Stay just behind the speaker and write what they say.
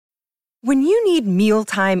When you need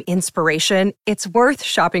mealtime inspiration, it's worth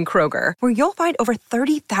shopping Kroger, where you'll find over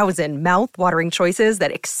 30,000 mouth-watering choices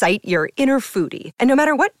that excite your inner foodie. And no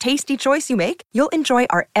matter what tasty choice you make, you'll enjoy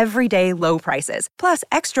our everyday low prices, plus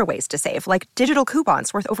extra ways to save, like digital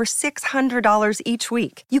coupons worth over $600 each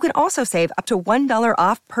week. You can also save up to $1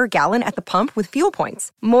 off per gallon at the pump with fuel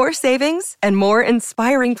points. More savings and more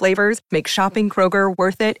inspiring flavors make shopping Kroger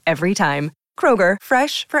worth it every time. Kroger,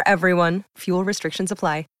 fresh for everyone. Fuel restrictions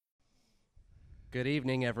apply. Good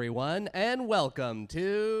evening, everyone, and welcome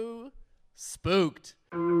to Spooked.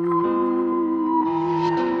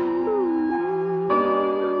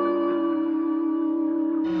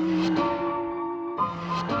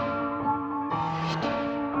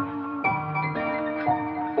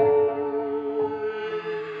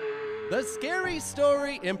 The Scary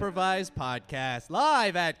Story Improvised Podcast,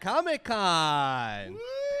 live at Comicon.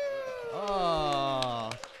 Oh.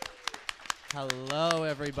 Hello,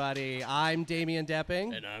 everybody. I'm Damian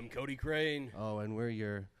Depping. And I'm Cody Crane. Oh, and we're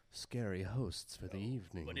your scary hosts for the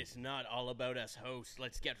evening. But it's not all about us hosts.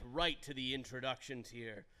 Let's get right to the introductions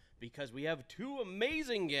here, because we have two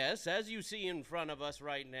amazing guests, as you see in front of us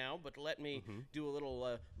right now. But let me do a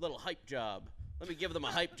little hype job. Let me give them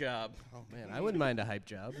a hype job. Oh, man, I wouldn't mind a hype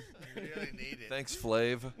job. You really need it. Thanks,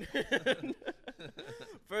 Flav.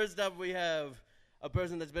 First up, we have a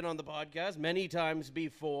person that's been on the podcast many times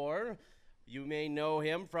before. You may know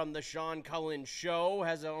him from the Cullen show,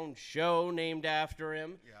 has his own show named after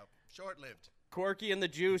him. Yeah, short-lived. Corky and the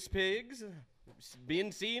Juice Pigs,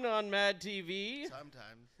 being seen on Mad TV.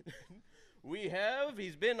 Sometimes.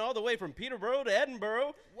 He's been all the way from Peterborough to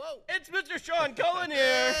Edinburgh. Whoa. It's Mr. Sean Cullen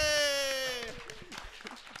here. Hey!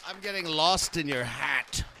 I'm getting lost in your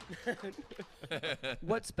hat.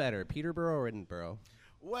 What's better, Peterborough or Edinburgh?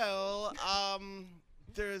 Well,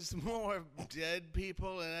 there's more dead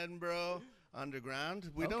people in Edinburgh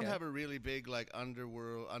underground. We don't have a really big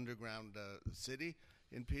underground city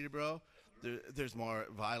in Peterborough. There's more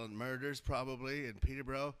violent murders probably in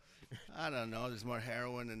Peterborough. I don't know. There's more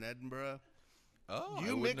heroin in Edinburgh. Oh,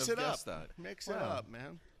 You I mix wouldn't it have up. guessed that. Mix it up,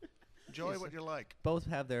 man. Enjoy what you like. Both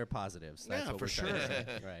have their positives. That's Yeah, what for we're trying to sure.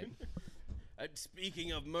 say, right. And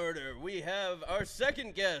speaking of murder, we have our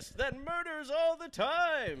second guest that murders all the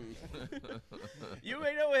time. You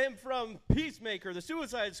may know him from Peacemaker, the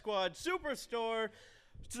Suicide Squad, Superstore,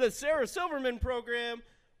 to the Sarah Silverman program.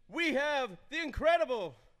 We have the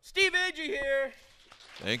incredible Steve Agee here.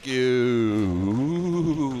 Thank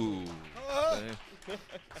you.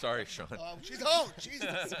 Sorry, Sean. Oh, Jesus.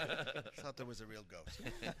 I thought there was a real ghost.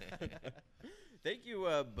 Thank you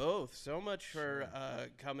both so much for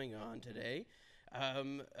coming on today.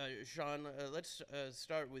 Sean, let's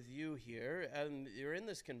start with you here. You're in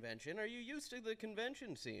this convention. Are you used to the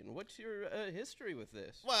convention scene? What's your history with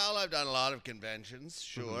this? Well, I've done a lot of conventions,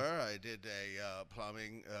 sure. I did a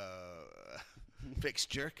plumbing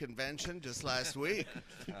fixture convention just last week.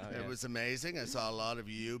 It was amazing. I saw a lot of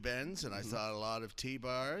U-bends, and I saw a lot of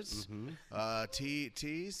T-bars,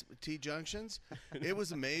 T-junctions. It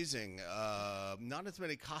was amazing. Not as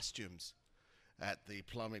many costumes at the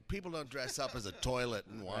plumbing. People don't dress up as a toilet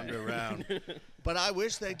and wander around. But I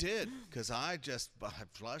wish they did, because I'd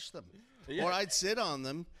flush them. Yeah. Or I'd sit on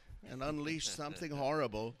them and unleash something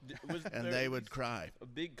horrible, and they would cry.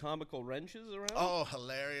 Big comical wrenches around? Oh,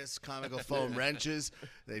 hilarious comical foam wrenches.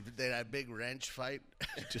 They had a big wrench fight.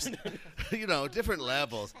 Just, different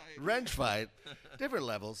levels. Wrench fight, different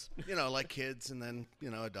levels. Like kids and then,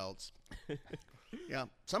 adults. Yeah.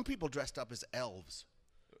 Some people dressed up as elves.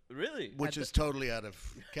 Really? Which is totally out of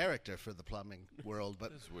character for the plumbing world.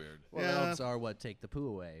 But That's weird. Well, Yeah. elves are what take the poo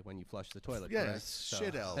away when you flush the toilet, Yes, correct? So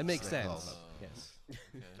shit elves, That makes they call sense. them. Yes.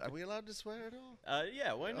 are we allowed to swear at all?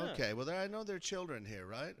 Yeah, why not? Okay. Well, I know there are children here,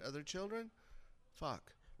 right? Are there children?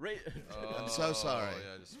 Fuck. Oh, I'm so sorry.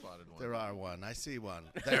 Yeah, I just spotted one. There are one. I see one.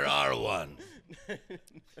 There are one.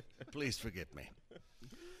 Please forgive me.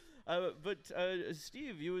 But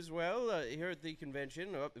Steve, you as well, here at the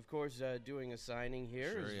convention, of course, doing a signing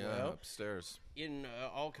here Sure, as yeah, well. upstairs. In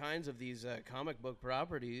all kinds of these comic book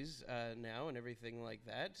properties now and everything like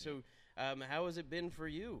that. So how has it been for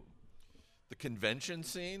you? The convention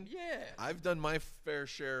scene? Yeah. I've done my fair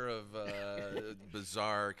share of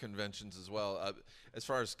bizarre conventions as well. As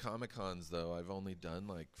far as Comicons, though, I've only done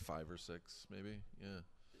like 5 or 6, maybe. Yeah.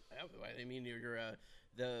 I mean,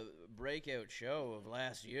 the breakout show of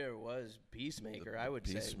last year was Peacemaker, I would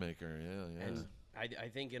say. Peacemaker, yeah. And I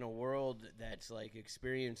think in a world that's like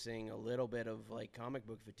experiencing a little bit of like comic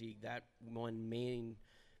book fatigue, that one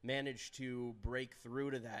managed to break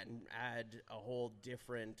through to that and add a whole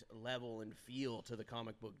different level and feel to the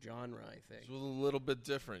comic book genre, I think. It's a little bit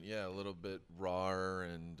different, yeah, a little bit rawer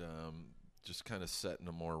and was kind of set in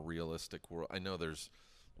a more realistic world. I know there's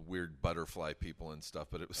weird butterfly people and stuff,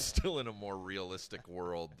 but it was still in a more realistic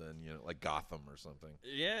world than, like Gotham or something.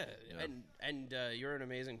 Yeah. And you're an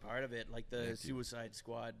amazing part of it. Like the Suicide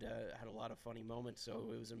Squad had a lot of funny moments,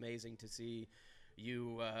 so it was amazing to see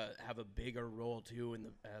you have a bigger role too in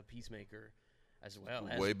the Peacemaker as well.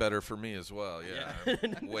 Way better for me as well. Yeah.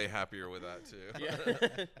 I'm way happier with that too.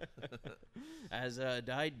 Yeah. As a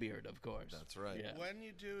dyed beard, of course. That's right. Yeah. When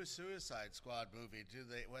you do a Suicide Squad movie, do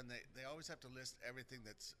they always have to list everything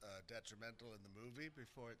that's detrimental in the movie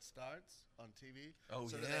before it starts on TV? Oh,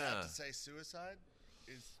 so do they have to say suicide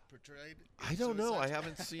is portrayed? I don't know. I Suicide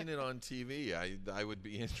haven't seen it on TV. I would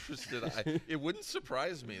be interested. It wouldn't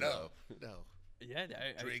surprise me though. No. Yeah.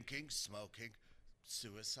 Drinking, smoking,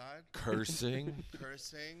 suicide, Cursing,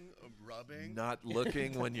 rubbing, not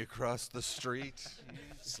looking when you cross the street,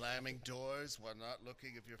 slamming doors while not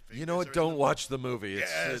looking if your fingers. You know what? Don't watch the movie.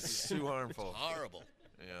 It's too harmful. It's horrible.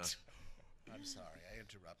 Yeah. I'm sorry, I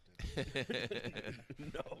interrupted.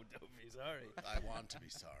 No, don't be sorry. I want to be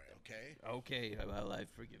sorry, okay? Okay, well, I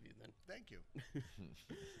forgive you then. Thank you.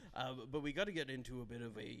 But we got to get into a bit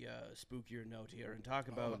of a spookier note here and talk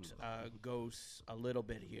about ghosts a little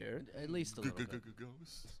bit here. At least a little bit.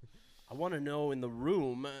 Ghosts. I want to know in the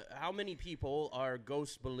room, how many people are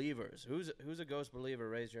ghost believers? Who's a ghost believer?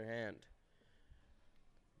 Raise your hand.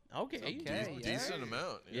 Okay. Decent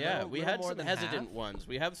amount. Yeah, we little had more some than hesitant half. ones.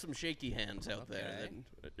 We have some shaky hands out there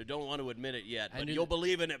that don't want to admit it yet, And but do you'll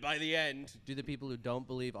believe in it by the end. Do the people who don't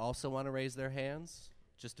believe also want to raise their hands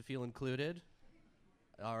just to feel included?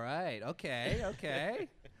 All right. Okay. A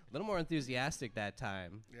little more enthusiastic that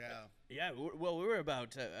time. Yeah. Yeah, well, we were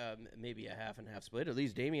about maybe a half and half split. At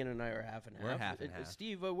least Damien and I are half and half. We're half and half.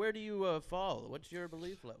 Steve, where do you fall? What's your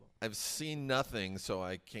belief level? I've seen nothing, so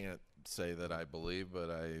I can't say that I believe, but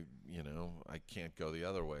I can't go the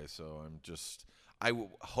other way. So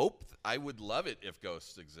I would love it if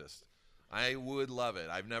ghosts exist. I would love it.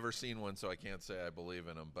 I've never seen one, so I can't say I believe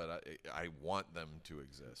in them, but I want them to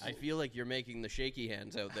exist. I feel like you're making the shaky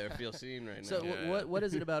hands out there feel seen right now. So what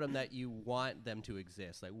is it about them that you want them to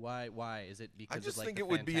exist? Like why is it because I just of, like, think the it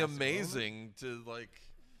would be fantastical amazing to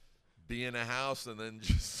be in a house and then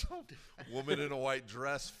just some woman in a white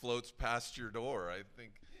dress floats past your door.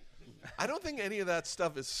 I don't think any of that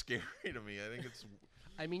stuff is scary to me. I think it's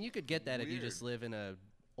I mean, you could get that if you weird. just live in a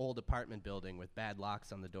old apartment building with bad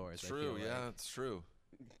locks on the doors. true. Yeah, it's true.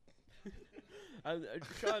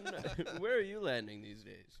 Sean, where are you landing these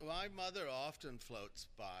days? My mother often floats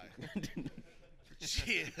by.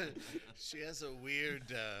 She has a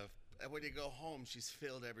weird. When you go home, she's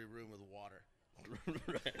filled every room with water.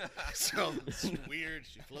 So it's weird.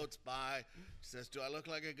 She floats by. She says, "Do I look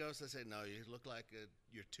like a ghost?" I say, "No, you look like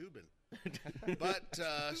you're tubing." But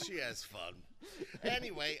she has fun.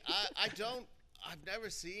 Anyway, I've never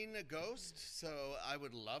seen a ghost, so I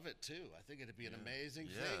would love it too. I think it'd be an amazing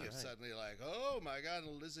thing if suddenly, oh my God,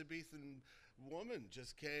 an Elizabethan woman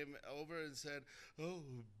just came over and said, "Oh,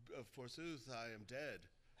 forsooth, I am dead,"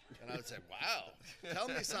 and I would say, "Wow, tell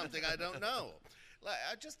me something I don't know." Like,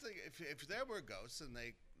 I just think if there were ghosts and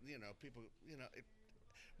they, people,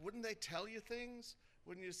 wouldn't they tell you things?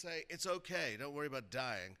 Wouldn't you say, "It's okay, don't worry about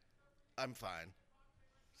dying, I'm fine"?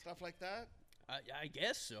 Stuff like that. I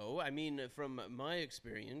guess so. I mean, from my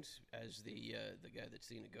experience as the guy that's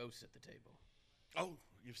seen a ghost at the table. Oh,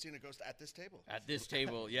 you've seen a ghost at this table? At this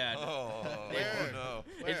table, yeah. Where? no.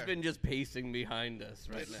 It's been just pacing behind us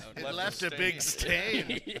right now. It left a big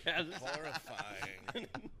stain. Yes. Horrifying.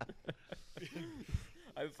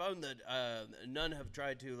 I've found that none have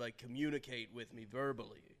tried to communicate with me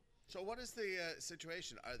verbally. So what is the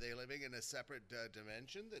situation? Are they living in a separate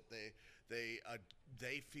dimension that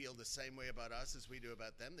they feel the same way about us as we do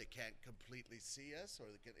about them? They can't completely see us or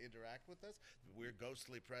they can interact with us. We're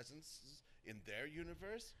ghostly presences in their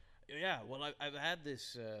universe. Yeah, well, I've had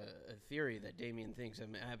this theory that Damien thinks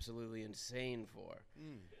I'm absolutely insane for.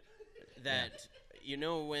 That,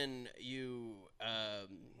 when you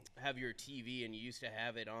have your TV and you used to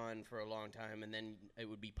have it on for a long time and then it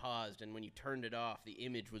would be paused, and when you turned it off, the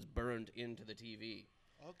image was burned into the TV.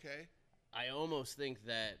 Okay. I almost think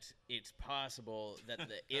that it's possible that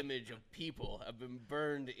the image of people have been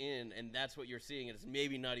burned in, and that's what you're seeing, and it's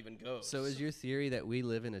maybe not even ghosts. So is your theory that we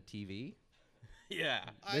live in a TV? Yeah.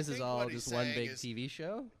 This is all just one big TV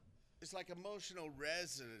show? It's like emotional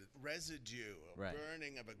residue,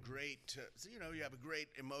 burning of a great, you have a great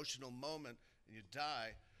emotional moment and you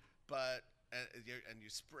die, but and you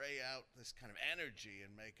spray out this kind of energy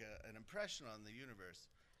and make an impression on the universe.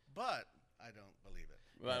 But I don't believe it.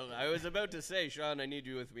 Well, I was about to say, Sean, I need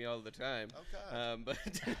you with me all the time. Okay. But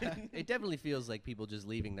It definitely feels like people just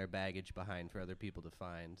leaving their baggage behind for other people to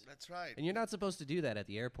find. That's right. And you're not supposed to do that at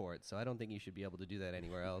the airport, so I don't think you should be able to do that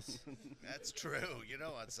anywhere else. That's true. You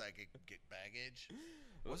know what psychic get baggage?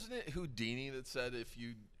 Wasn't it Houdini that said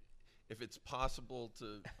if it's possible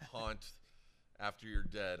to haunt after you're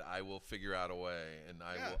dead, I will figure out a way, and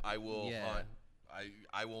I will Yeah. haunt.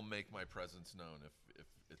 I will make my presence known if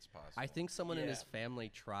it's possible. I think someone in Yeah. his family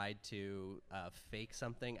tried to fake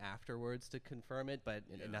something afterwards to confirm it, but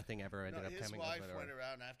nothing ever ended up His coming wife of it. went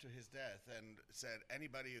around after his death and said,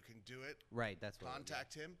 anybody who can do it, Right, that's what.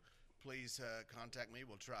 contact him. Please contact me.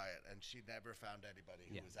 We'll try it. And she never found anybody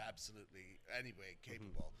who was absolutely, anyway,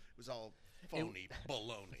 capable. It was all phony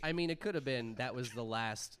baloney. I mean, it could have been that was the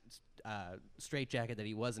last straitjacket that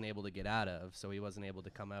he wasn't able to get out of, so he wasn't able to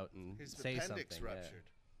come out and His say appendix something. ruptured.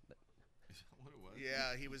 what it was.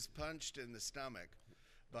 Yeah, he was punched in the stomach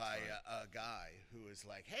by a guy who was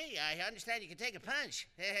like, hey, I understand you can take a punch.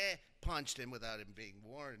 Punched him without him being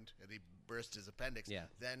warned, and he burst his appendix. Yeah.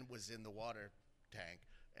 Then was in the water tank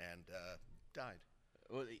and died.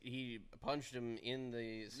 well, he punched him in the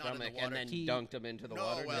Not in the stomach water. and then He- dunked him into the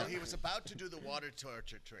water. No, well, No? he was about to do the water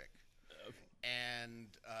torture trick, and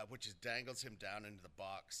which is dangles him down into the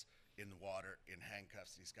box in the water in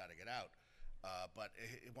handcuffs. He's got to get out. But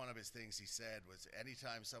one of his things he said was,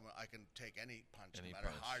 anytime I can take any punch, Any no matter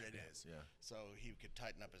punch, how hard it yeah, is. yeah. So he could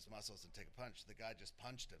tighten up his muscles and take a punch. The guy just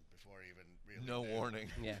punched him before he even really No knew. warning.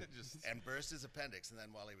 Yeah. Just And burst his appendix. And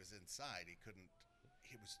then while he was inside,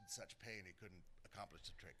 he was in such pain he couldn't accomplish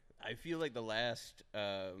the trick. I feel like the last.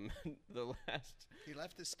 He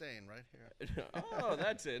left his stain right here. Oh,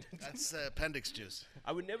 that's it. That's appendix juice.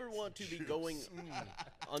 I would never want to be going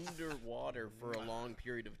underwater for a long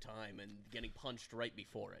period of time and getting punched right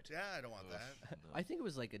before it. Yeah, I don't want that. I think it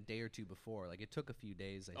was like a day or two before. Like, it took a few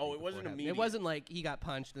days. I Oh, think, it wasn't before immediate. It wasn't like he got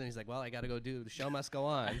punched and then he's like, well, I got to go do the show must go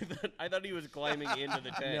on. I thought he was climbing into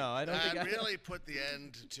the tank. No, I don't think That I really put the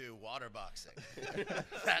end to water boxing.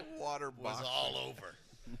 That water was boxing. all over.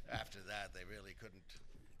 After that, they really couldn't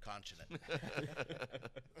contion it.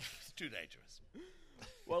 It's too dangerous.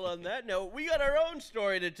 Well, on that note, we got our own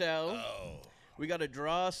story to tell. Oh, We got to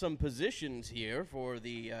draw some positions here for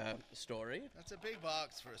the story. that's a big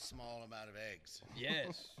box for a small amount of eggs.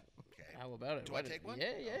 Yes. Okay. How about it? Do I take one? Yeah,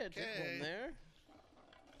 take Okay. one there.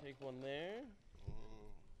 Take one there.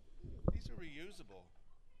 These are reusable.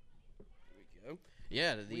 There we go.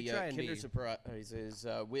 Yeah, We the try and Kinder be. Surprises,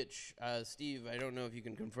 which, Steve, I don't know if you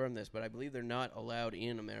can confirm this, but I believe they're not allowed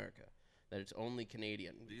in America. That it's only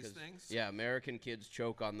Canadian. These because- things? Yeah, American kids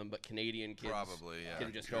choke on them, but Canadian kids Probably, yeah.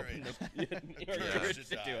 can just Courage. open them. You're Yeah. encouraged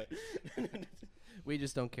to To do it. We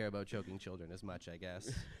just don't care about choking children as much, I guess.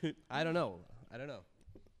 I don't know. There's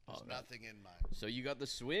nothing in mine. So you got the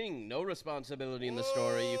swing, no responsibility in the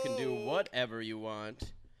story. You can do whatever you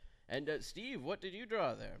want. And Steve, what did you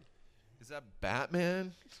draw there? Is that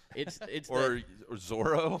Batman It's or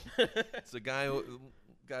Zorro? It's a guy with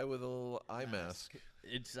a little eye mask.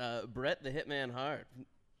 it's Brett the Hitman Hart.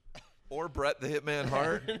 Or Brett the Hitman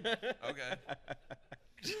Hart. Okay.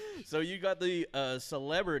 So you got the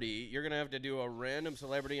celebrity. You're gonna have to do a random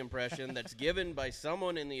celebrity impression that's given by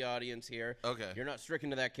someone in the audience here. Okay. You're not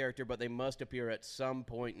stricken to that character, but they must appear at some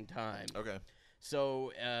point in time. Okay.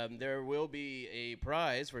 So there will be a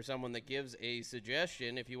prize for someone that gives a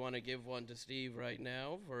suggestion. If you want to give one to Steve right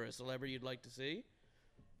now for a celebrity you'd like to see,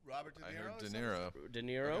 Robert De Niro? I heard is De that- Niro. De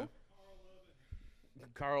Niro,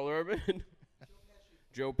 Carl Urban,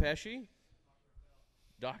 Joe Pesci,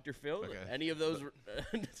 Dr. Phil. Okay. Any of those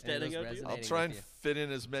standing those out to you? resonate? I'll Dating try with and you. fit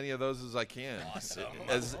in as many of those as I can. Awesome.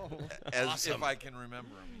 As Awesome. if I can remember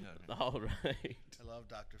them. All right. I love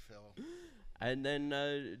Dr. Phil. And then,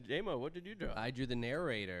 Damo, what did you draw? I drew the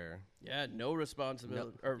narrator. Yeah, no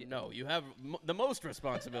responsibility. No. Or no, you have the most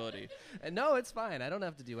responsibility. And no, it's fine. I don't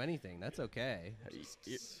have to do anything. That's okay.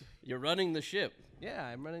 You're running the ship. Yeah,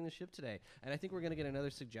 I'm running the ship today. And I think we're going to get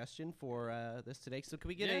another suggestion for this today. So can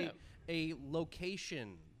we get Yeah. a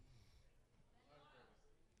location?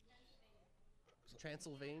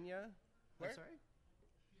 Transylvania? Where? I'm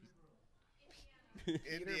sorry?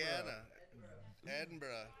 Indiana.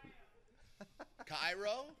 Edinburgh.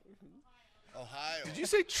 Cairo? Ohio. Did you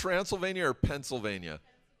say Transylvania or Pennsylvania?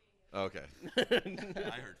 Okay. I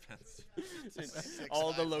heard Pennsylvania.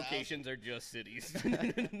 All the 655,000. locations are just cities.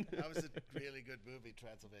 That was a really good movie,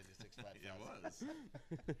 Transylvania 655. It was.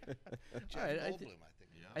 Jeff All right, I Goldblum, thi- I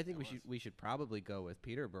think. Yeah. I think we should probably go with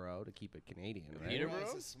Peterborough to keep it Canadian, right? Peterborough?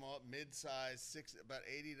 It's a small, mid-sized, about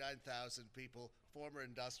 89,000 people, former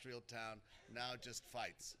industrial town. Now just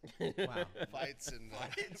fights. Wow. Fights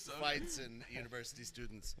and university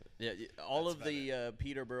students. Yeah, all of the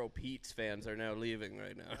Peterborough Pete's fans are now leaving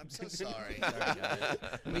right now. I'm so sorry.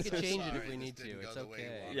 We can change it if Sorry we this need to. didn't go It's the way you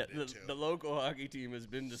okay. wanted Yeah, it to. the local hockey team has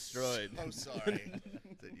been destroyed. So sorry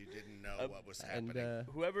that you didn't know what was And happening.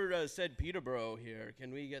 Whoever said Peterborough here,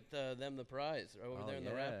 can we get them the prize over there in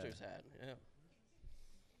the yeah. Raptors hat? Yeah.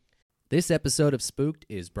 This episode of Spooked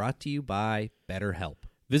is brought to you by BetterHelp.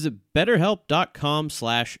 Visit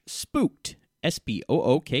betterhelp.com/spooked,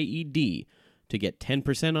 SPOOKED, to get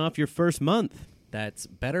 10% off your first month. That's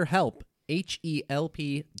BetterHelp,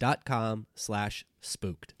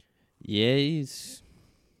 HELP.com/spooked. Yes.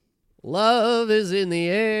 Love is in the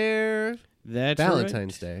air. That's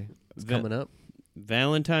Valentine's right. Day. It's coming up.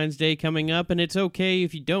 Valentine's Day coming up, and it's okay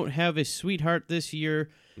if you don't have a sweetheart this year.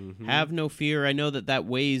 Have no fear. I know that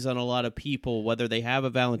weighs on a lot of people, whether they have a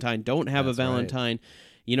Valentine, don't have That's a Valentine.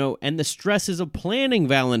 You know, and the stresses of planning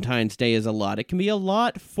Valentine's Day is a lot. It can be a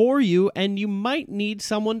lot for you, and you might need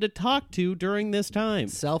someone to talk to during this time.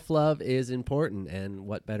 Self-love is important, and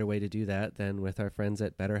what better way to do that than with our friends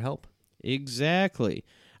at BetterHelp? Exactly.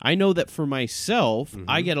 I know that for myself,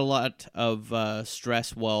 I get a lot of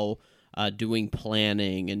stress while doing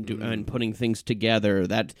planning and putting things together.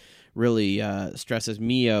 That really stresses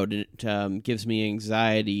me out. It gives me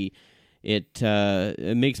anxiety. It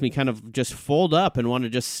makes me kind of just fold up and want to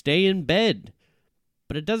just stay in bed.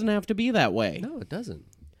 But it doesn't have to be that way. No, it doesn't.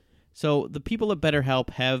 So the people at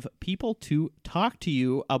BetterHelp have people to talk to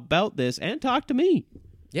you about this and talk to me.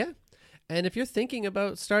 Yeah. And if you're thinking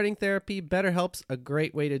about starting therapy, BetterHelp's a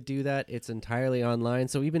great way to do that. It's entirely online,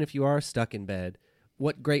 so even if you are stuck in bed,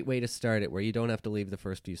 what great way to start it where you don't have to leave the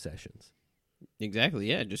first few sessions. Exactly,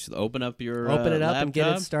 yeah. Just open up your Open it up laptop. and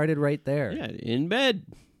get it started right there. Yeah, in bed.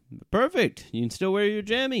 Perfect. You can still wear your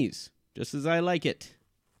jammies, just as I like it.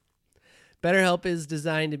 BetterHelp is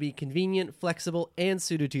designed to be convenient, flexible, and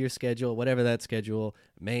suited to your schedule, whatever that schedule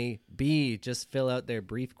may be. Just fill out their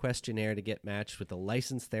brief questionnaire to get matched with a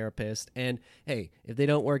licensed therapist. And hey, if they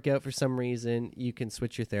don't work out for some reason, you can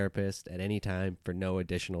switch your therapist at any time for no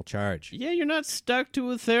additional charge. Yeah, you're not stuck to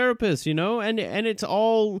a therapist, you know, and it's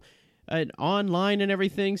all online and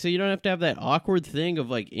everything, so you don't have to have that awkward thing of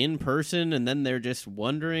like in person, and then they're just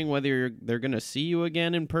wondering whether they're going to see you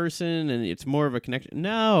again in person, and it's more of a connection.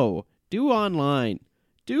 No. Do online.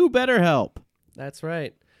 Do BetterHelp. That's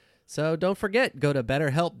right. So don't forget, go to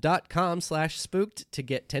betterhelp.com/spooked to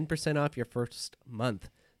get 10% off your first month.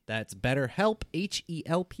 That's BetterHelp,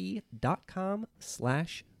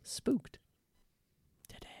 HELP.com/spooked.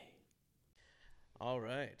 Today. All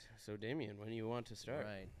right. So, Damien, when do you want to start?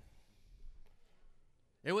 Right.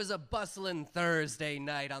 It was a bustling Thursday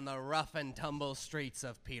night on the rough and tumble streets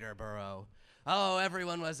of Peterborough. Oh,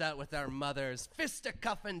 everyone was out with their mothers,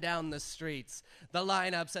 fisticuffing down the streets. The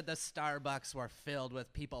lineups at the Starbucks were filled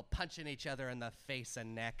with people punching each other in the face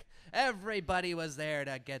and neck. Everybody was there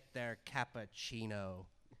to get their cappuccino.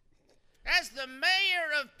 As the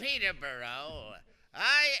mayor of Peterborough,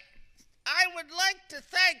 I would like to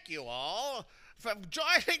thank you all for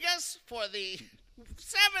joining us for the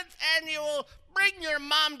 7th annual Bring Your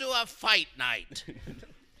Mom to a Fight Night.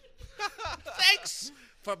 Thanks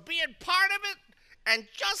for being part of it, and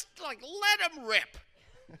just, let them rip.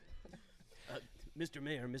 Mr.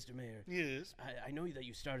 Mayor. Yes. I know that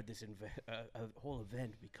you started this whole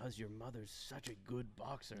event because your mother's such a good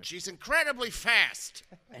boxer. She's incredibly fast.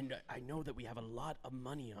 And I know that we have a lot of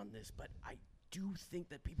money on this, but I do think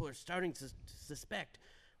that people are starting to suspect,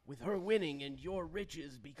 with her winning and your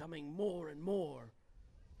riches becoming more and more,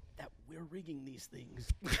 that we're rigging these things.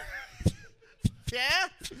 Yeah?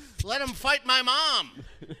 Let them fight my mom.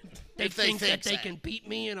 They think that they can beat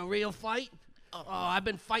me in a real fight? Oh, I've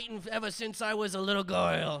been fighting ever since I was a little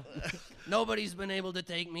girl. Nobody's been able to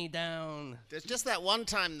take me down. There's just that one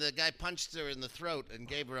time the guy punched her in the throat and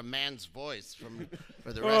gave her a man's voice for the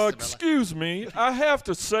rest of her life. Excuse me, I have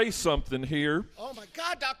to say something here. Oh, my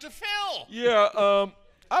God, Dr. Phil. Yeah,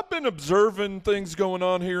 I've been observing things going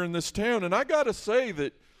on here in this town, and I got to say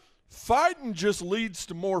that fighting just leads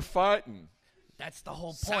to more fighting. That's the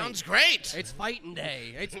whole point. Sounds great. It's fighting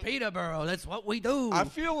day. It's Peterborough. That's what we do. I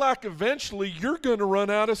feel like eventually you're going to run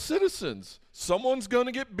out of citizens. Someone's going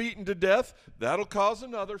to get beaten to death. That'll cause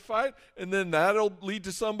another fight, and then that'll lead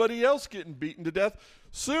to somebody else getting beaten to death.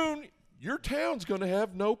 Soon, your town's going to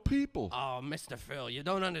have no people. Oh, Mr. Phil, you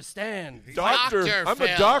don't understand. Doctor, I'm Phil.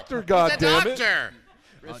 a doctor, He's a goddammit. doctor.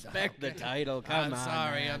 Respect the title. Come I'm on.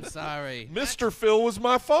 sorry. man. I'm sorry. Mr. Phil was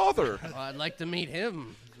my father. Oh, I'd like to meet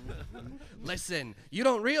him. Listen, you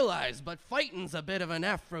don't realize, but fighting's a bit of an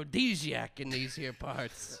aphrodisiac in these here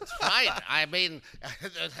parts. Right. I mean,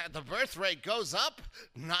 the birth rate goes up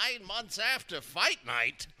 9 months after fight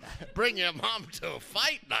night. Bring your mom to a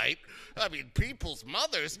fight night. I mean, people's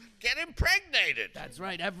mothers get impregnated. That's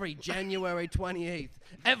right. Every January 28th,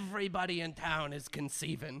 everybody in town is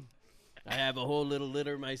conceiving. I have a whole little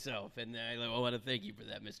litter myself, and I want to thank you for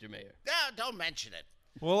that, Mr. Mayor. No, don't mention it.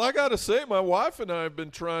 Well, I got to say, my wife and I have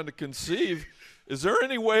been trying to conceive. Is there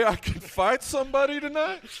any way I can fight somebody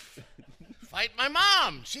tonight? Fight my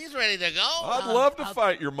mom. She's ready to go. I'd love to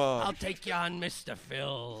fight your mom. I'll take you on, Mr.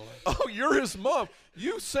 Phil. Oh, you're his mom.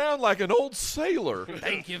 You sound like an old sailor.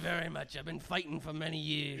 Thank you very much. I've been fighting for many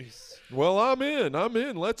years. Well, I'm in.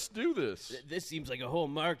 Let's do this. This seems like a whole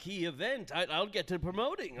marquee event. I'll get to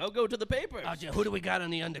promoting. I'll go to the papers. Who do we got on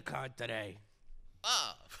the undercard today?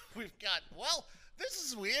 We've got, well, this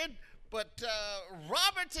is weird, but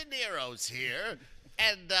Robert De Niro's here,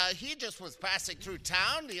 and he just was passing through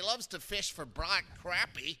town. He loves to fish for black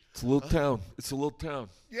crappie. It's a little town.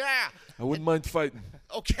 Yeah. I wouldn't mind fighting.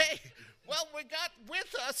 Okay. Well, we got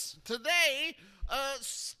with us today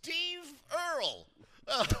Steve Earle,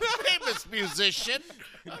 a famous musician,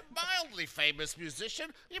 a mildly famous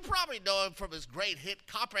musician. You probably know him from his great hit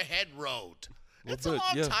Copperhead Road. It's a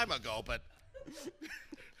long time ago, but...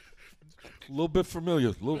 A little bit familiar,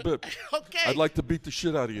 a little bit. Okay. I'd like to beat the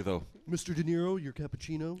shit out of you, though. Mr. De Niro, your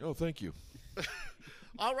cappuccino. Oh, thank you.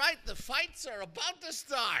 All right, the fights are about to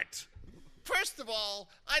start. First of all,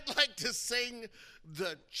 I'd like to sing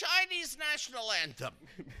the Chinese national anthem.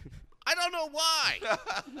 I don't know why,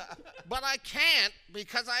 but I can't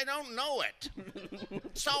because I don't know it.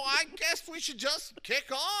 So I guess we should just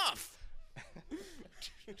kick off.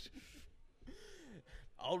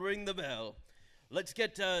 I'll ring the bell. Let's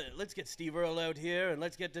get Steve Earle out here, and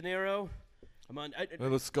let's get De Niro. Come on.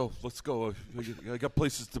 Let's go. I got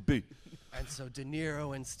places to be. And so De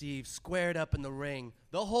Niro and Steve squared up in the ring.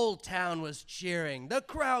 The whole town was cheering. The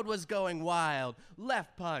crowd was going wild.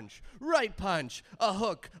 Left punch, right punch, a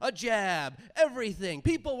hook, a jab, everything.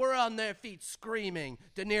 People were on their feet screaming.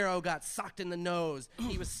 De Niro got socked in the nose.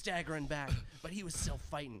 He was staggering back, but he was still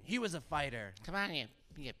fighting. He was a fighter. Come on, you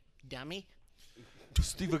dummy.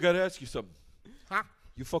 Steve, I got to ask you something. Huh?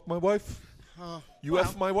 You fuck my wife? You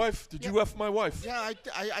F my wife? Did you F my wife? Yeah, I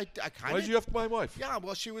kind of. Why'd you F my wife? Yeah,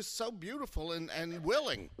 well, she was so beautiful and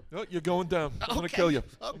willing. Oh, you're going down. I'm going to Okay, kill you.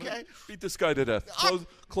 okay. Beat this guy to death.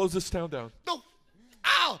 Close this town down. No.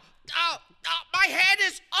 Ow! My head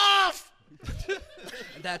is off!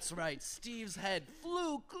 That's right. Steve's head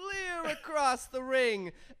flew clear across the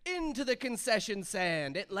ring into the concession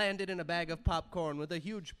stand. It landed in a bag of popcorn with a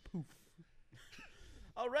huge poof.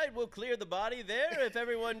 All right, we'll clear the body there. If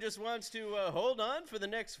everyone just wants to hold on for the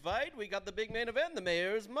next fight, we got the big main event. The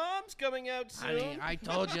mayor's mom's coming out soon. Honey, I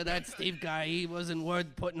told you that Steve guy, he wasn't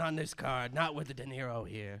worth putting on this card. Not with the De Niro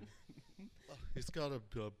here. He's got a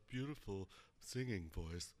beautiful singing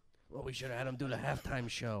voice. Well, we should have had him do the halftime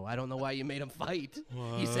show. I don't know why you made him fight.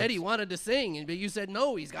 Well, He said he wanted to sing, but you said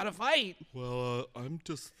no, he's got to fight. Well, I'm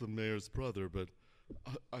just the mayor's brother, but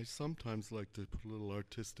I sometimes like to put a little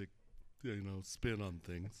artistic, spin on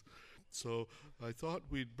things. So I thought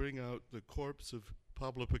we'd bring out the corpse of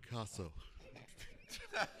Pablo Picasso.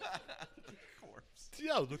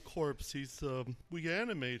 Yeah, the corpse. We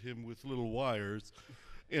animate him with little wires,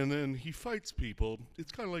 and then he fights people.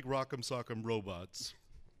 It's kind of like Rock'em Sock'em Robots.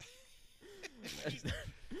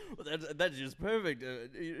 Well, that's just perfect.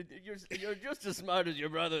 You're just as smart as your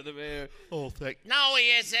brother, the mayor. Oh, thank. No,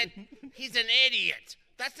 he isn't. He's an idiot.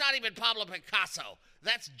 That's not even Pablo Picasso.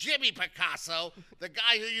 That's Jimmy Picasso, the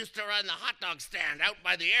guy who used to run the hot dog stand out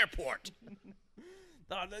by the airport.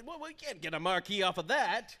 Well, we can't get a marquee off of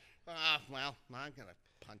that. Well, I'm going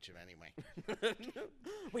to punch him anyway.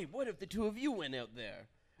 Wait, what if the two of you went out there?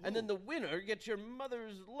 And then the winner gets your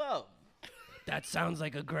mother's love? That sounds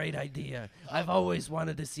like a great idea. I've always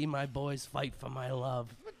wanted to see my boys fight for my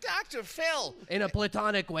love. But Dr. Phil. In a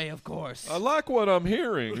platonic way, of course. I like what I'm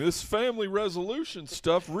hearing. This family resolution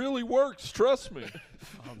stuff really works. Trust me.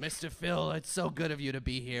 Oh, Mr. Phil, it's so good of you to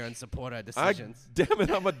be here and support our decisions. Damn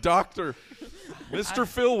it, I'm a doctor. Mr.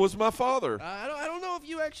 Phil was my father. I don't know if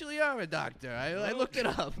you actually are a doctor. I looked it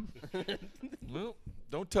up. Well,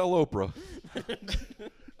 don't tell Oprah.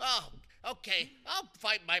 Oh, okay. I'll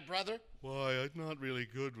fight my brother. Why, I'm not really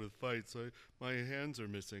good with fights. My hands are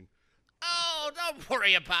missing. Oh, don't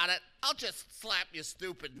worry about it. I'll just slap you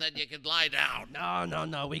stupid, and then you can lie down.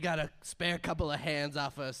 No. We got a spare couple of hands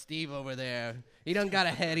off of Steve over there. He doesn't got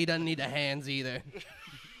a head. He doesn't need the hands either.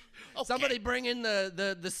 Somebody bring in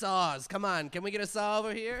the saws. Come on, can we get a saw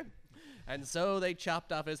over here? And so they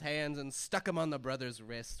chopped off his hands and stuck him on the brother's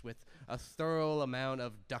wrists with a thorough amount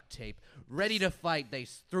of duct tape. Ready to fight, they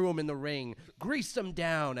threw him in the ring, greased him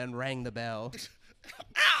down, and rang the bell.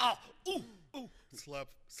 Ow! Ooh! Ooh! Slap,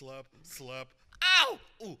 slap, slap. Ow!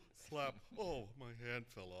 Ooh, slap. Oh, my hand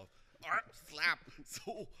fell off. Slap.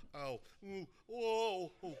 So, ow. Ooh,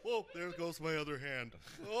 whoa, oh, oh, there goes my other hand.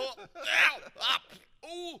 Oh! Ow! Up!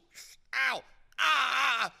 Ooh! Ow!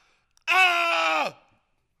 Ah! Ah!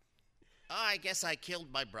 Oh, I guess I killed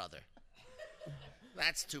my brother.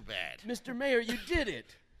 That's too bad. Mr. Mayor, you did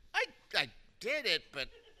it. I did it, but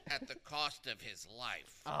at the cost of his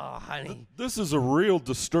life. Oh, honey. This is a real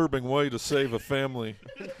disturbing way to save a family.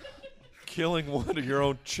 Killing one of your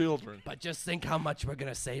own children. But just think how much we're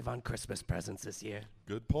going to save on Christmas presents this year.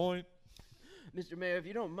 Good point. Mr. Mayor, if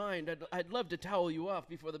you don't mind, I'd love to towel you off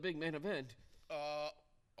before the big main event.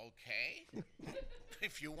 Okay.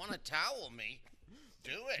 If you want to towel me,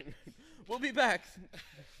 do it. We'll be back.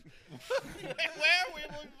 Where are we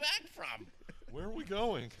back from? Where are we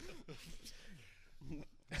going?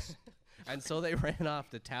 And so they ran off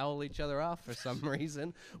to towel each other off for some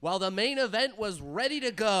reason, while the main event was ready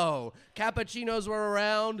to go. Cappuccinos were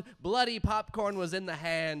around, bloody popcorn was in the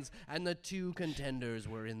hands, and the two contenders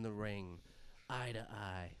were in the ring, eye to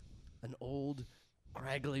eye. An old,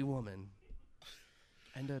 craggly woman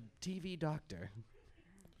and a TV doctor.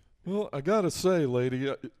 Well, I gotta say,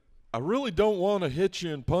 lady, I really don't want to hit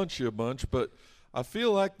you and punch you a bunch, but I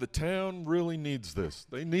feel like the town really needs this.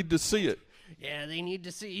 They need to see it. Yeah, they need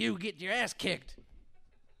to see you get your ass kicked.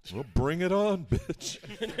 Well, bring it on, bitch.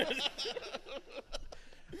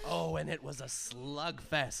 Oh, and it was a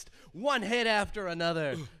slugfest. One hit after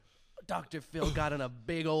another. Dr. Phil got in a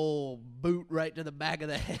big old boot right to the back of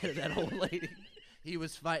the head of that old lady. He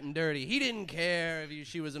was fighting dirty. He didn't care if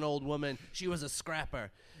she was an old woman. She was a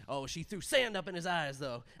scrapper. Oh, she threw sand up in his eyes,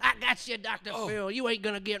 though. I got you, Dr. Phil. You ain't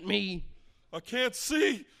gonna get me. I can't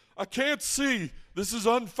see. I can't see. This is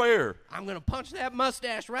unfair. I'm gonna punch that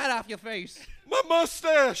mustache right off your face. My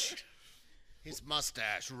mustache. His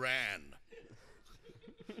mustache ran.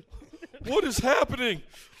 What is happening?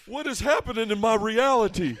 What is happening in my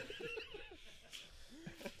reality?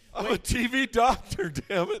 I'm a TV doctor,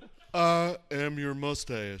 damn it. I am your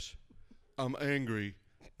mustache. I'm angry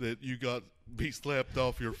that you got be slapped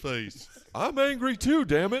off your face. I'm angry too,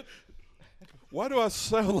 damn it. Why do I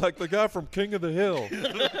sound like the guy from King of the Hill?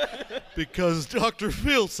 Because Dr.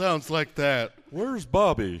 Phil sounds like that. Where's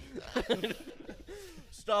Bobby?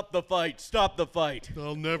 Stop the fight. Stop the fight.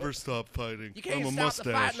 I'll never stop fighting. You can't I'm a stop mustache.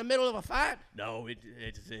 the fight in the middle of a fight. No,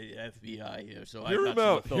 it's the FBI here, so Hear I him got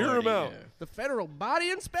out. some Hear him authority out. here. The federal body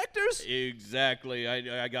inspectors? Exactly.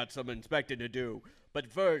 I got some inspecting to do. But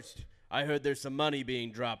first, I heard there's some money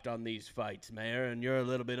being dropped on these fights, Mayor, and you're a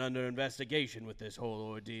little bit under investigation with this whole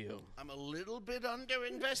ordeal. I'm a little bit under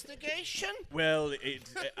investigation. Well,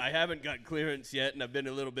 I haven't got clearance yet, and I've been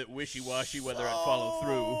a little bit wishy-washy whether I'd follow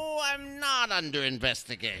through. Oh, I'm not under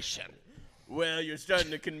investigation. Well, you're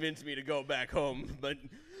starting to convince me to go back home, but...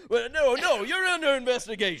 Well, no, you're under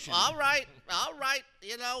investigation. All right.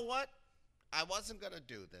 You know what? I wasn't going to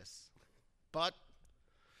do this, but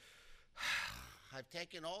I've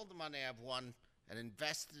taken all the money I've won and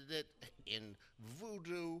invested it in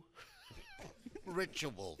voodoo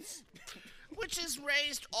rituals, which has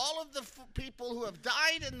raised all of the people who have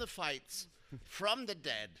died in the fights from the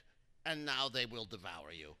dead, and now they will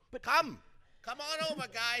devour you. But come on over,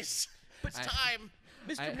 guys. It's time.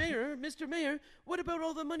 Mr. Mayor, what about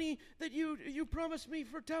all the money that you promised me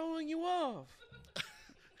for toweling you off?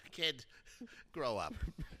 Kid, grow up.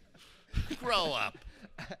 Grow up.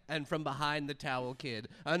 And from behind the towel kid,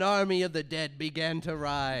 an army of the dead began to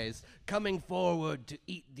rise, coming forward to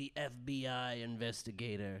eat the FBI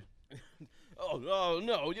investigator. Oh,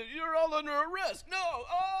 no, you're all under arrest. No.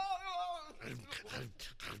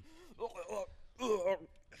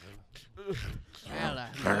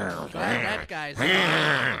 Well, glad that guy's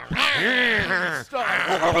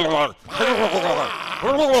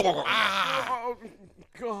Oh,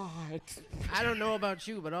 God. I don't know about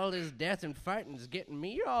you, but all this death and fighting is getting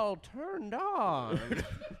me all turned on.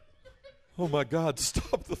 Oh, my God,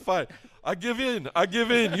 stop the fight. I give in.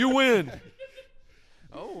 You win.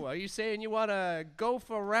 Oh, are you saying you want to go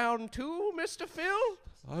for round 2, Mr. Phil?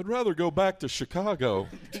 I'd rather go back to Chicago.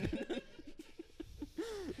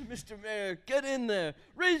 Mr. Mayor, get in there.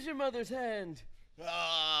 Raise your mother's hand.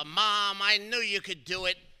 Mom, I knew you could do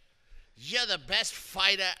it. You're the best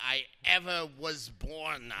fighter I ever was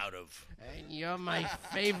born out of. And you're my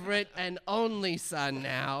favorite and only son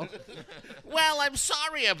now. Well, I'm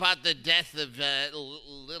sorry about the death of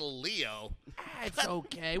little Leo. It's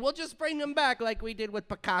okay. We'll just bring him back like we did with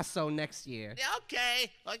Picasso next year.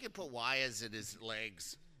 Okay, I can put wires in his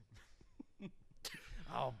legs.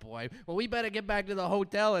 Oh, boy. Well, we better get back to the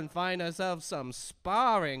hotel and find ourselves some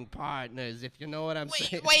sparring partners, if you know what I'm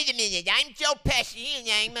saying. Wait a minute. I'm Joe Pesci,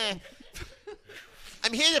 and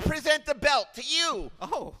I'm here to present the belt to you.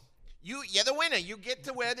 Oh. You're the winner. You get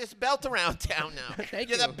to wear this belt around town now. Thank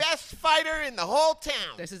You're you. the best fighter in the whole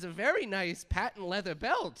town. This is a very nice patent leather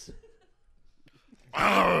belt.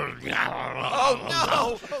 Oh,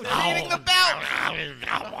 no. He's eating the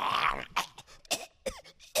belt.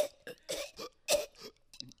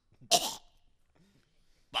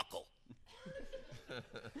 Buckle.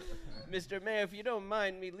 Mr. Mayor, if you don't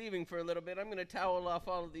mind me leaving for a little bit, I'm going to towel off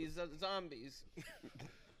all of these zombies.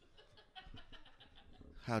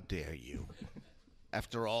 How dare you?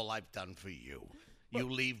 After all I've done for you, you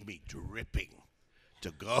leave me dripping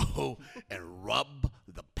to go and rub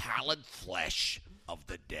the pallid flesh of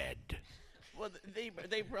the dead. Well,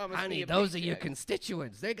 they promised me Honey, a those are your paycheck.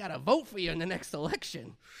 constituents. They got to vote for you in the next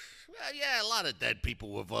election. Well, yeah, a lot of dead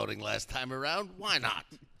people were voting last time around. Why not?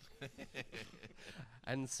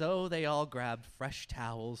 And so they all grabbed fresh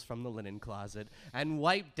towels from the linen closet and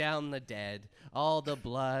wiped down the dead, all the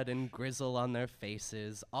blood and grizzle on their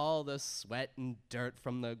faces, all the sweat and dirt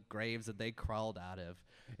from the graves that they crawled out of.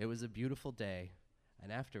 It was a beautiful day,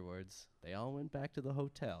 and afterwards they all went back to the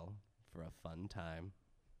hotel for a fun time.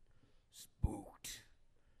 Spooked.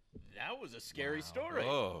 That was a scary story.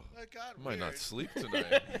 Oh, That got I might not weird. sleep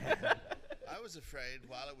tonight. I was afraid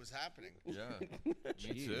while it was happening. Yeah,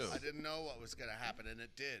 me too. I didn't know what was going to happen, and it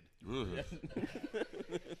did.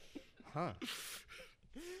 Ugh. Huh.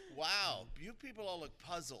 Wow, you people all look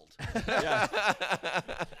puzzled.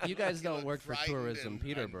 You guys You don't look work for frightened Tourism and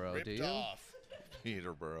Peterborough, ripped do you? Off.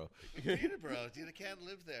 Peterborough. Peterborough, you can't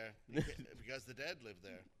live there because the dead live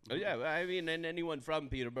there. Oh, yeah, I mean, and anyone from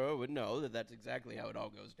Peterborough would know that that's exactly how it all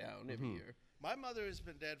goes down every year. My mother has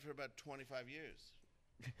been dead for about 25 years.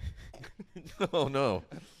 Oh no.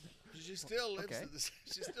 She still lives. Okay.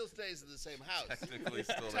 She still stays in the same house. Technically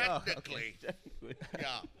still there. Technically,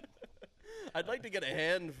 yeah. I'd like to get a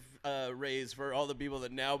hand raise for all the people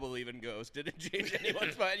that now believe in ghosts. Did it change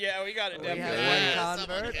anyone's mind? Yeah, we got it. We definitely. had Yeah, one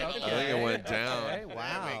convert. someone Okay. came I think it went down. Okay,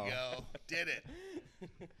 wow. There we go. Did it.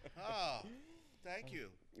 Oh, thank you.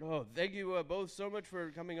 Oh, thank you both so much for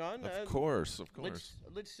coming on. Of course, of Let's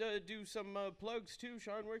course. do some plugs too.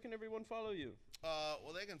 Sean, where can everyone follow you?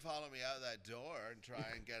 Well, they can follow me out that door and try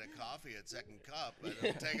and get a coffee at Second Cup, but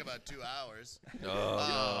it'll take about 2 hours.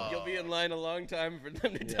 You'll be in line a long time for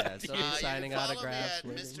them to Yeah, talk to so you. be signing you can follow autographs. me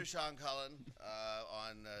at waiting. Mr. Sean Cullen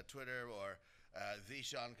on Twitter or the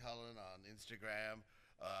Sean Cullen on Instagram.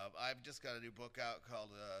 I've just got a new book out called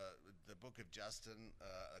The Book of Justin,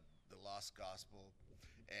 The Lost Gospel,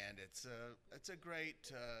 and it's a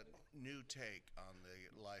great new take on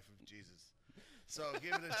the life of Jesus. So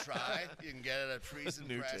give it a try. You can get it at Friesen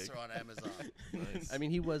New Press take. or on Amazon. I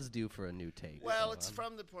mean, he was due for a new take. Well, so, it's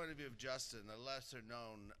from the point of view of Justin, a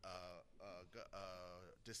lesser-known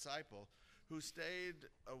disciple who stayed,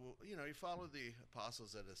 he followed the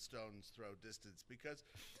apostles at a stone's throw distance because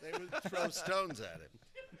they would throw stones at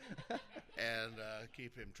him and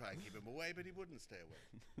try and keep him away, but he wouldn't stay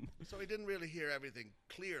away. So he didn't really hear everything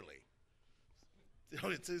clearly.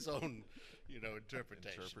 It's his own,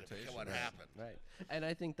 interpretation of what happened. Right. And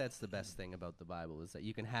I think that's the best thing about the Bible is that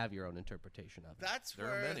you can have your own interpretation of it. That's There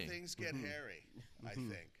are where many. things get hairy, I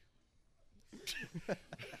think.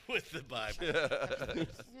 With the Bible.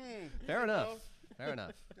 Fair enough. Fair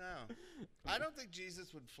enough. No. I don't think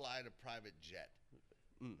Jesus would fly in a private jet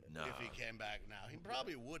No. if he came back now. He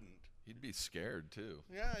probably wouldn't. He'd be scared too.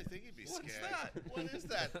 Yeah, I think he'd be What's scared. that? What is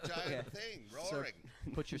that giant thing So roaring?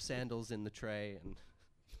 put your sandals in the tray and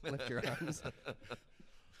lift your arms.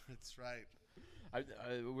 That's right.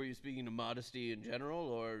 Were you speaking of modesty in general,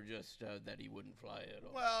 or just that he wouldn't fly at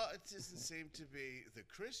all? Well, it doesn't seem to be the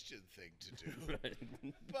Christian thing to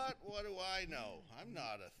do. But what do I know? I'm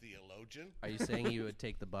not a theologian. Are you saying you would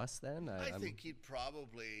take the bus then? I I'm- think he'd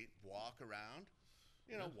probably walk around.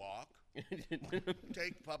 Walk.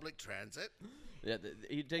 Take public transit. Yeah,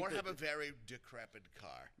 he'd take Or the- have a very decrepit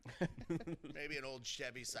car. Maybe an old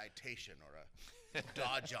Chevy Citation or a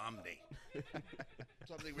Dodge Omni.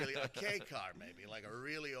 Something really, a K car maybe, like a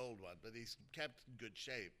really old one, but he's kept in good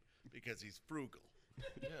shape because he's frugal.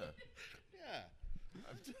 Yeah. Yeah.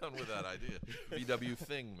 down with that idea. VW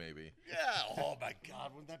thing, maybe. Yeah. Oh my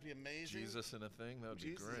God, wouldn't that be amazing? Jesus in a thing. That would be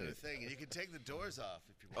Jesus great. in a thing, and you can take the doors off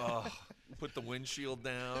if you want. Oh, put the windshield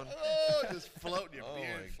down. Oh, just floating your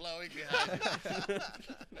beard flowing behind you.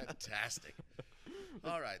 Fantastic.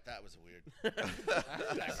 All right, that was a weird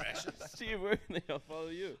digression. Steve, where can they follow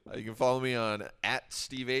you? You can follow me on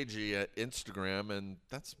 @SteveAgee at Instagram, and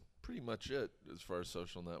that's pretty much it as far as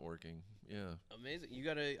social networking. Yeah. Amazing. You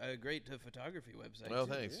got a great photography website. Well,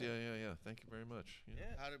 too. thanks. Yeah. Thank you very much.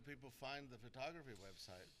 Yeah. How do people find the photography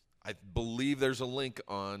website? I believe there's a link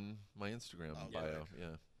on my Instagram bio.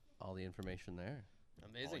 Yeah. All the information there.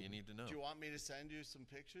 Amazing. All you need to know. Do you want me to send you some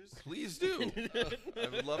pictures? Please do. I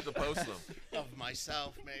would love to post them. Of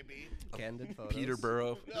myself, maybe. Candid photos.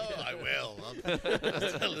 Peterborough. No, I will.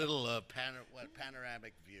 A little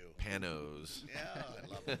panoramic view. Panos. Yeah, I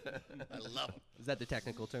love them. I love them. Is that the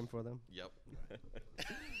technical term for them? Yep.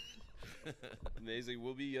 Amazing.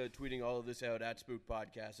 We'll be tweeting all of this out at Spook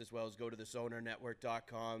Podcast, as well as go to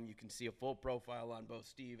thesonarnetwork.com. You can see a full profile on both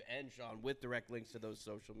Steve and Sean with direct links to those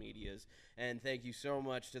social medias. And thank you so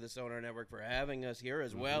much to the Sonar Network for having us here,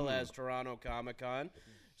 as well as Toronto Comicon.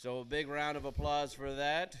 So a big round of applause for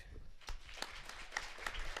that.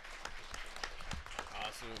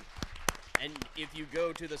 Awesome. And if you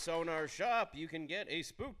go to the Sonar shop, you can get a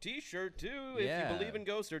Spook t-shirt, too. Yeah. If you believe in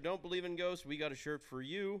ghosts or don't believe in ghosts, we got a shirt for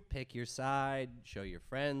you. Pick your side, show your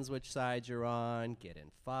friends which side you're on, get in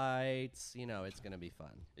fights. You know, it's going to be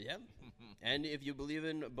fun. Yeah. And if you believe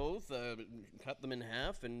in both, cut them in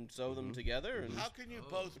half and sew them together. And how can you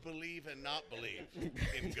both believe and not believe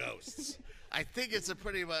in ghosts? I think it's a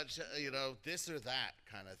pretty much, this or that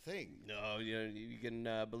kind of thing. No, you can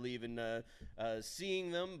believe in seeing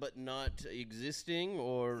them but not existing,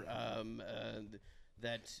 or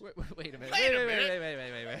that... Wait a minute.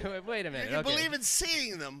 Wait a minute. You believe in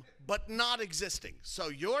seeing them but not existing. So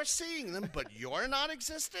you're seeing them but you're not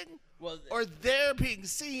existing? Well, or they're being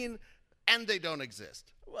seen and they don't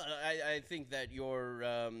exist? Well, I think that you're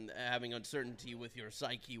having uncertainty with your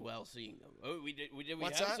psyche while seeing them. Oh, we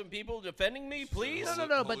have some people defending me, please?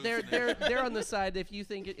 No. But they're on the side. If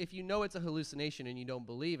you know it's a hallucination and you don't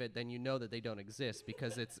believe it, then you know that they don't exist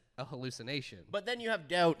because it's a hallucination. But then you have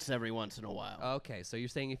doubts every once in a while. Okay, so you're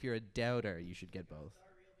saying if you're a doubter, you should get both.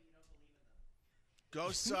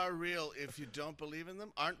 Ghosts are real if you don't believe in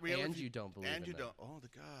them. Aren't real and if you don't believe in them. And you don't. Oh, the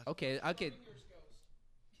God. Okay.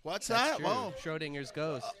 What's that's that? True. Whoa. Schrodinger's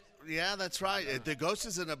ghost. Yeah, that's right. The ghost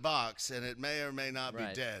is in a box, and it may or may not be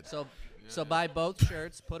dead. So buy both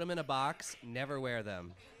shirts, put them in a box, never wear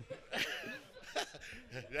them.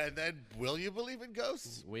 And then, will you believe in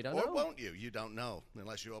ghosts? We don't know. Or won't you? You don't know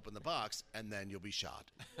unless you open the box, and then you'll be shot.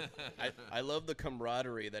 I love the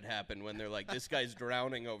camaraderie that happened when they're like, this guy's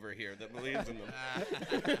drowning over here that believes in them.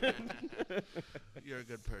 You're a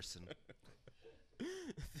good person.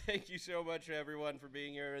 Thank you so much, everyone, for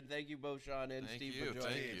being here, and thank you both, Sean and Steve, for joining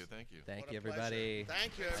us. Thank you. Thank you, everybody. Pleasure.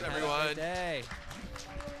 Thank you, everyone. Have a good day.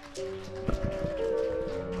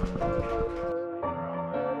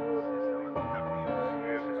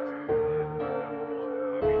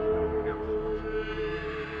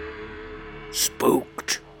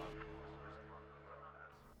 Spooked.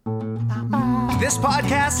 This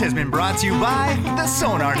podcast has been brought to you by the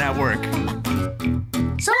Sonar Network.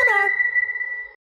 Sonar!